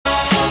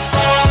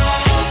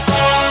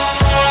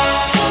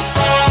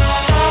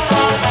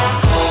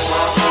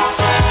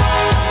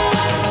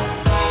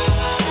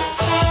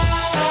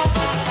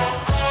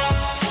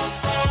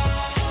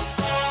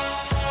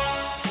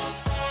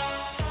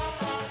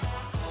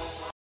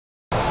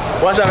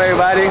What's up,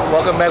 everybody?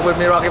 Welcome back with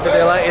me, Rocky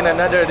Padilla, in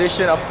another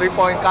edition of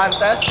 3-point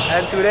contest.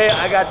 And today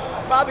I got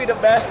probably the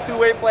best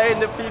two-way player in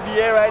the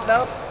PBA right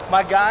now.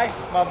 My guy,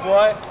 my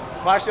boy,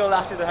 Marcio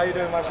Lassiter. How you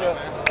doing, Marcio?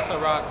 What's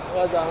up, Rock?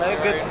 What's up, man?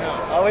 Good.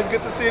 Always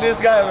good to see this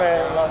guy,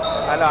 man.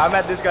 I know I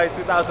met this guy in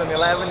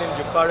 2011 in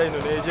Jakarta,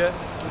 Indonesia.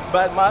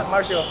 But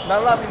Marcio,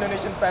 not a lot of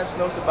Indonesian fans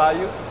knows about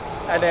you,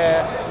 and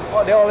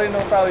well, they already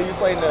know probably you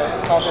play in the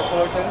Calvin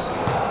Fullerton.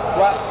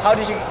 How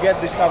did you get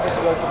discovered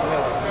to go to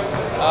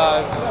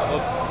Manila?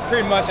 Well,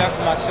 pretty much after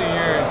my senior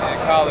year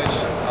in college,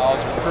 I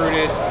was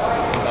recruited.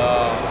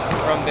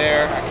 From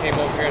there, I came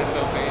over here to the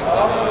Philippines.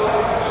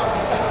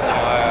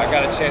 I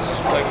got a chance to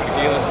play for the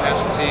Gilas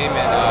national team,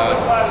 and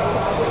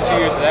 2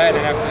 years of that,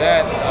 and after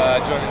that,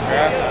 I joined the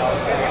draft. And I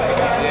was going to the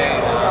PBA,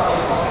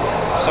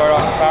 and started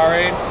off in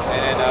Powerade,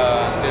 and then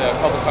did a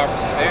couple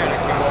conferences there, and I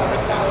came over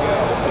to San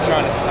Miguel,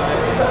 trying at the time,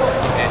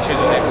 and changed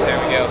the name to San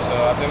Miguel. So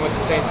I've been with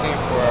the same team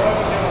for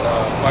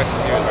quite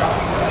some years right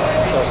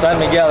now. So San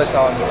Miguel is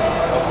on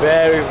a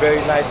very,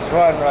 very nice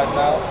run right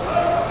now.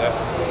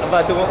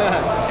 Definitely.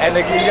 And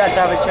you guys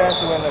have a chance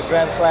to win the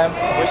Grand Slam,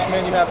 which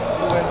means you have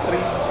to win three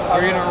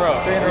in a row.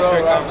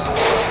 Right?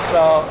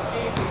 So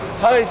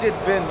how has it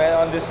been, man,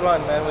 on this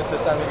run, man, with the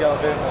San Miguel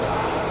Beermen?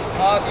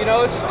 You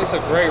know, it's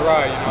a great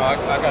ride. You know,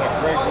 I got a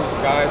great group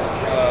of guys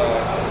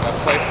that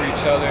play for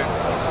each other.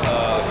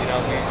 You know,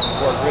 we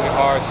work really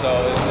hard, so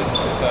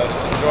it's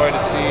a joy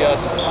to see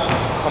us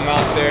come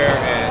out there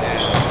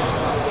and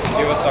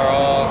give us our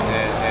all.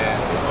 And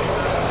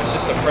it's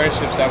just the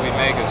friendships that we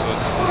make is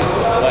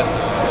a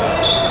blessing.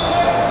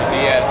 To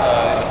be at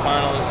the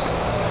finals,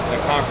 the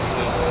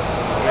conferences, is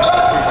a dream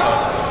come true. So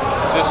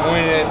just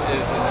winning it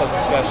is something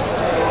special.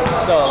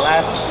 So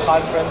last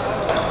conference,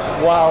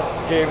 wild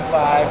Game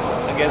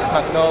 5 against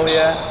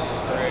Magnolia.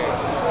 Great.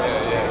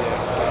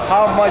 Yeah.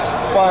 How much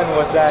fun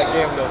was that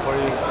game though for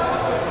you?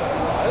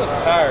 I was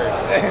tired.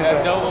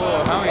 That double,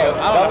 how many? I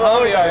don't know how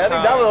many overtime. I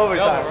think double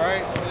overtime. Double,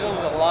 right? It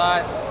was a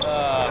lot.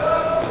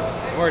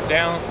 We were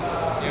down,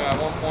 you know, at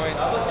one point,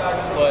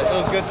 but it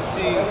was good to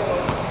see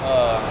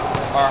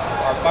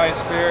our fighting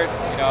spirit.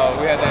 You know,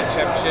 we had that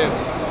championship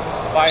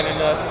fighting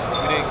in us.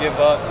 We didn't give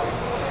up,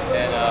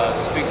 and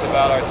speaks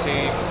about our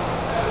team.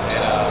 And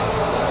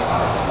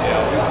you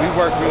know, we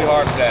worked really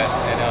hard for that,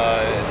 and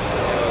it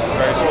was a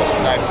very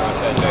special night for us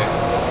that day.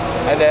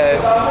 And then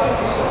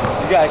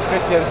you got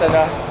Christian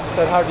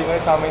Harding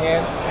coming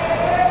in.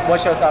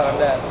 What's your thought on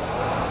that?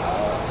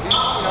 He's,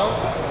 you know,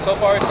 so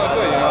far so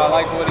good. You know, I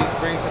like what he's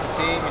bringing to the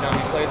team. You know,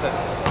 he plays as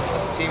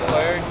a team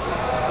player.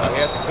 He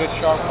has a good,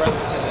 sharp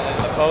presence in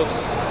the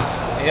post.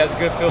 He has a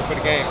good feel for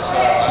the game. So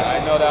I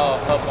know that'll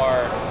help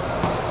our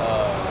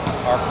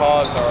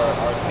cause,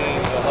 our team.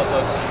 It'll help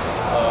us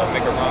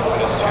make a run for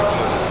this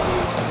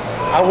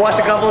championship. I watched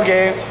a couple of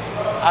games.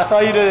 I saw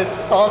you do this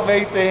Salt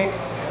Bay thing.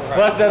 Right.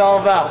 What's that all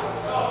about?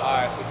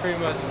 Alright, so pretty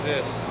much is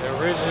this. It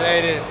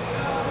originated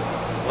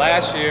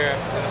last year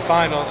in the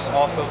finals,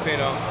 all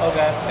Filipino.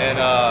 Okay. And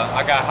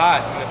I got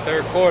hot in the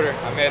third quarter.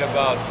 I made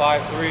about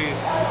 5 threes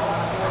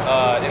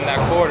in that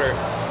quarter.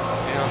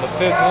 And on the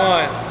 5th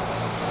one,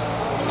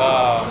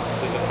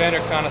 the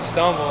defender kind of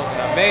stumbled,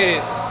 and I made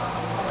it.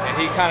 And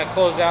he kind of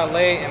closed out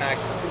late, and I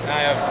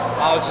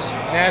was just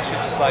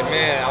naturally just like,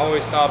 man, I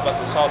always thought about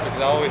the salt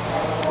because I always,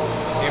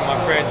 me and my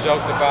friend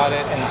joked about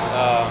it. And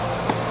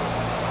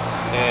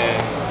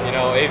you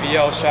know,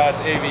 AVO, shout out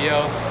to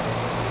AVO,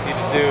 he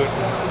the dude,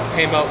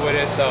 came up with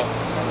it, so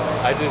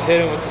I just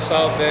hit him with the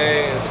Salt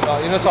Bay. It's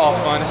all, you know, it's all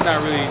fun. It's not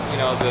really, you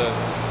know, the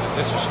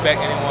disrespect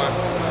anyone.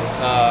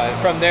 And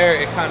from there,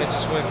 it kind of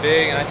just went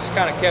big, and I just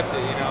kind of kept it,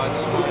 you know. I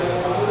just wanted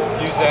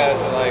to use that as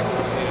like,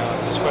 you know,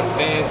 just for the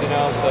fans, you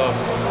know. So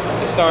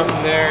it started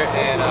from there,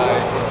 and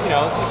you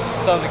know, it's just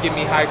something to get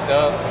me hyped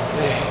up,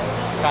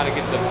 kind of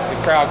get the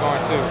crowd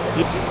going too.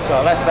 So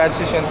let's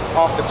transition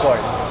off the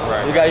court.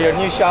 Right. You got your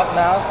new shop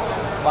now,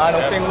 Mano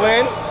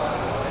Penguin.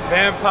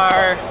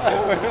 Vampire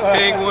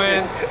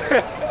Penguin.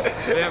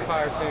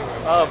 Vampire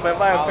Penguin. Oh,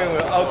 Vampire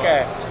Penguin.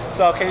 Okay.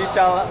 So can you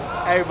tell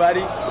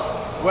everybody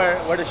where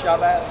the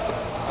shop at?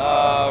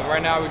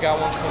 Right now we got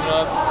one coming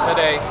up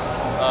today.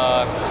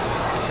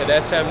 It's at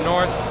SM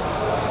North.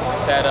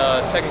 It's at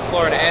 2nd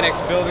floor in the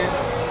Annex building.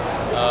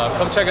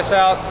 Come check us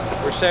out.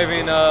 We're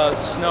saving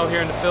snow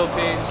here in the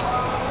Philippines.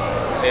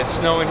 It's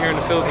snowing here in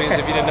the Philippines,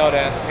 if you didn't know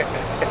that.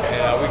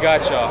 And we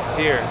got y'all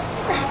here.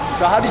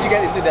 So how did you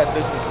get into that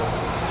business?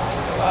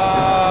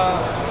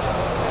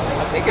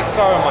 I think it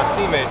started with my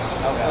teammates.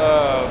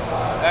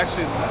 Okay.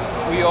 Actually,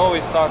 we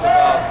always talked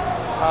about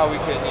how we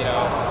could, you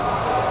know,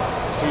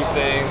 do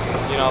things.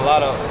 You know, a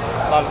lot of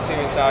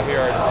teammates out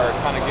here are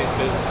kind of getting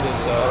businesses.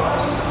 So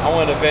I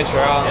wanted to venture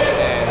out,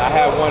 and I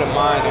had one in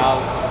mind, and I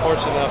was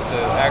fortunate enough to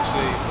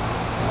actually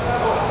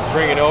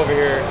bring it over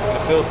here in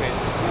the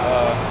Philippines.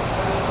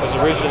 It was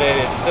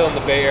originated, it's still in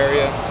the Bay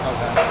Area.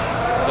 Okay.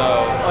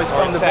 So it's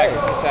from the Bay.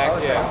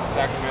 Sacramento.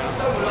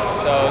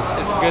 So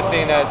it's a good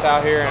thing that it's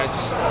out here, and I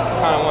just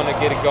kind of want to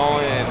get it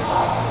going, and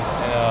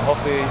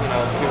hopefully, you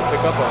know, people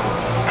pick up on it.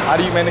 How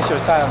do you manage your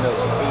time though?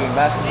 Between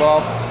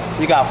basketball,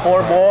 You got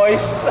 4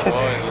 boys,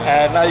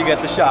 and now you get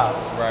the shop.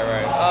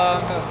 Right.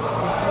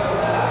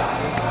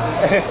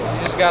 You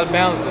just gotta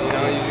balance it. You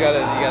know, you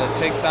gotta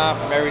take time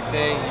from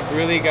everything. You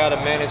really gotta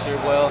manage it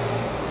well,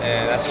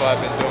 and that's what I've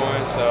been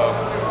doing. So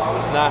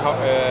it's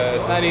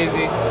not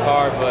easy. It's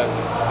hard, but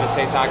at the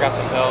same time, I got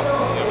some help.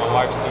 You know, my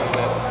wife's doing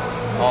it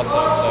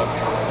also, so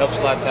it helps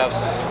a lot to have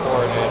some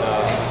support and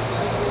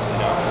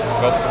you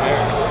know, go from there.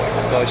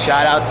 So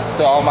shout out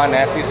to all my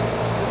nephews.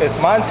 It's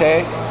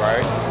Monte.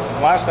 Right.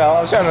 Marcel.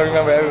 I'm trying to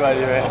remember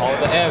everybody, man. All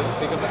the M's.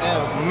 Think of the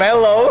M.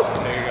 Mello.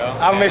 There you go.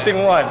 I'm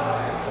missing one.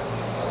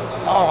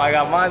 Oh my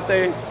God,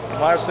 Monte,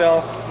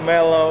 Marcel,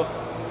 Mello.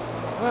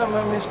 What am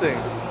I missing?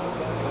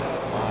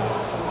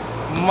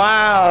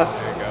 Miles.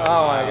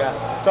 Oh my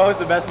God. So who's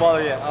the best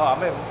baller yet? Oh, I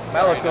mean,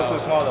 Melo's still too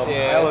small though.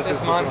 Yeah,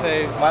 it's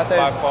Monte by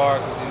far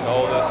because he's the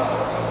oldest.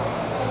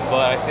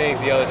 But I think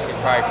the others could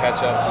probably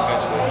catch up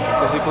eventually.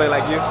 Does he play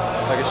like you?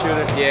 Like a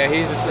shooter? Yeah,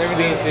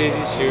 everything he says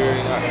he's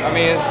shooting. I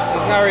mean,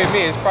 it's not really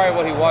me. It's probably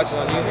what he watches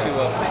on YouTube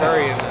of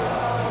Curry. And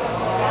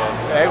so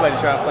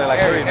everybody's trying to play like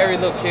Curry. Every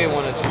little kid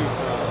want to shoot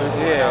from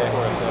yeah.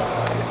 Court, so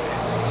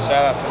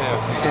shout out to him.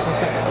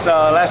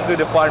 So let's do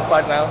the fun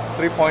part now.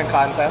 3-point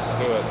contest.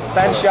 Let's do it.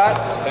 10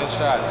 shots. 10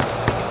 shots.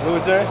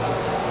 Loser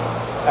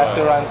has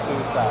to run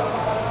suicide.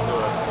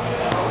 Do it.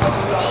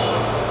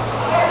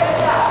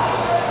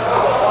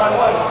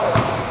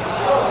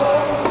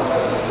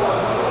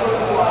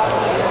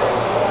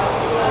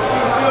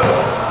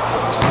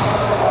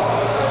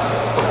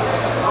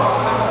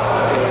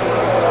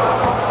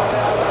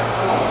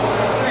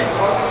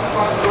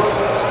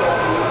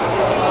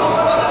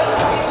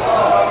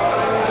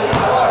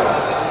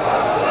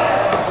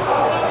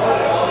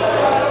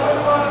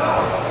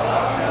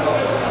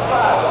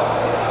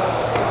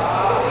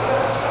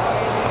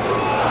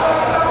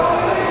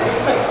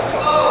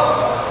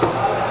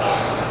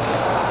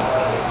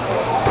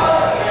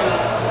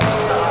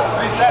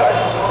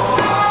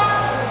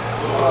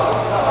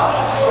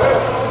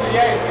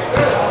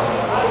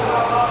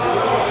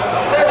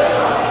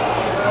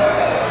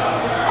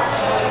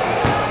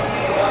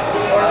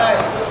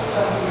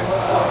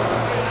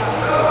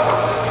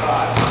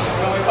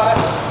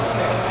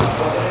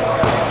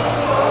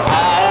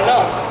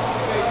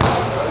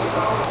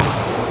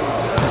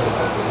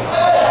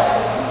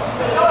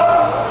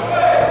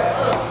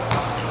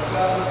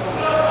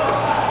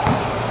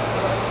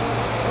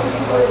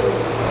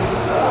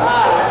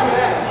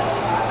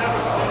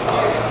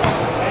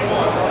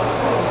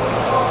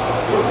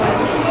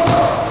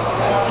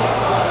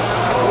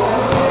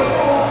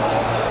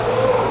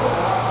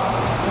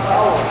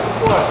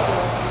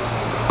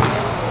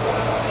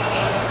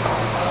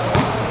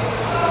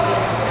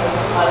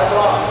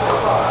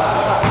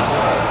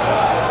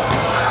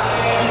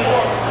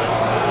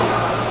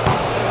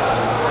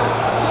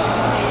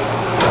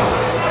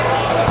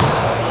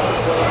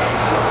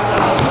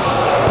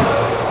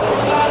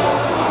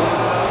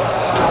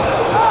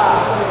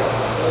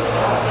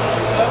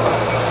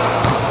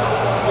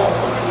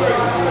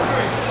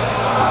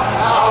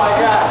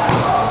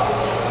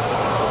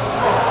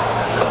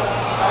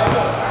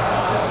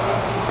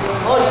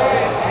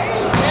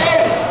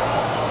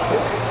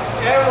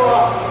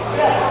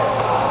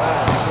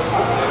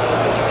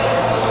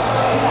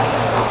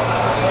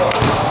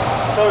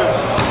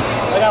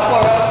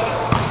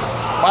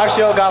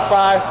 Marcio got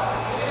 5.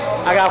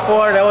 I got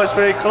 4. That was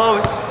very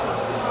close.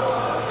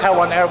 Had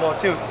 1 airball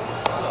too.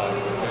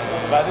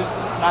 But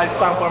now it's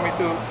time for me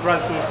to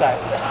run suicide.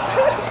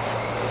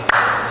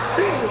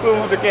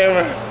 Move the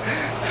camera.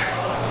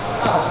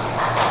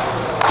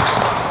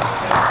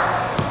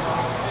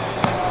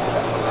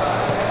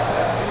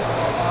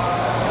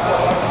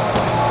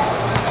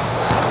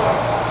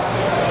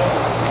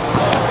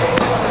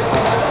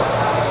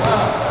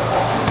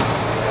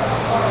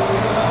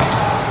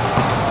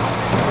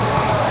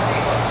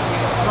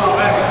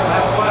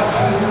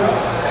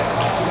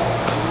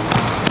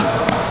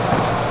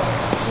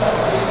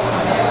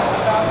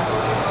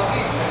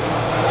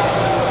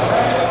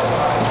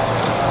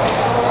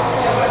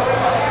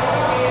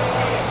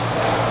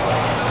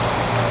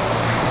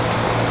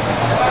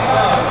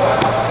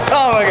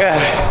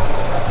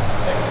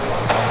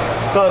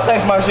 So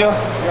thanks Marcio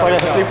for the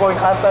 3-point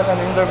contest and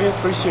the interview.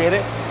 Appreciate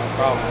it. No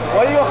problem.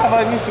 Why do you have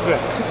an Instagram?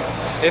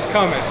 It's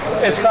coming.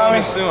 It's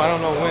coming soon. I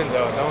don't know when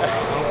though.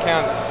 Don't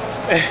count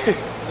it.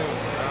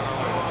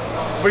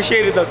 Soon.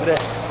 Appreciate it though today.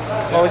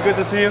 Yeah. Always good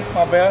to see you,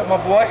 my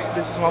boy.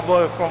 This is my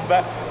boy from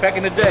back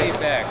in the day.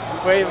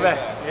 Way back.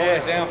 Yeah.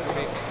 Hold it down for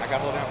me. I got to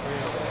hold it down for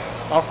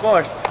you. Of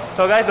course.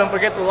 So guys, don't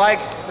forget to like,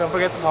 don't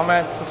forget to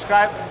comment,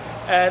 subscribe,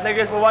 and thank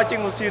you guys for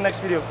watching. We'll see you next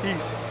video.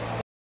 Peace.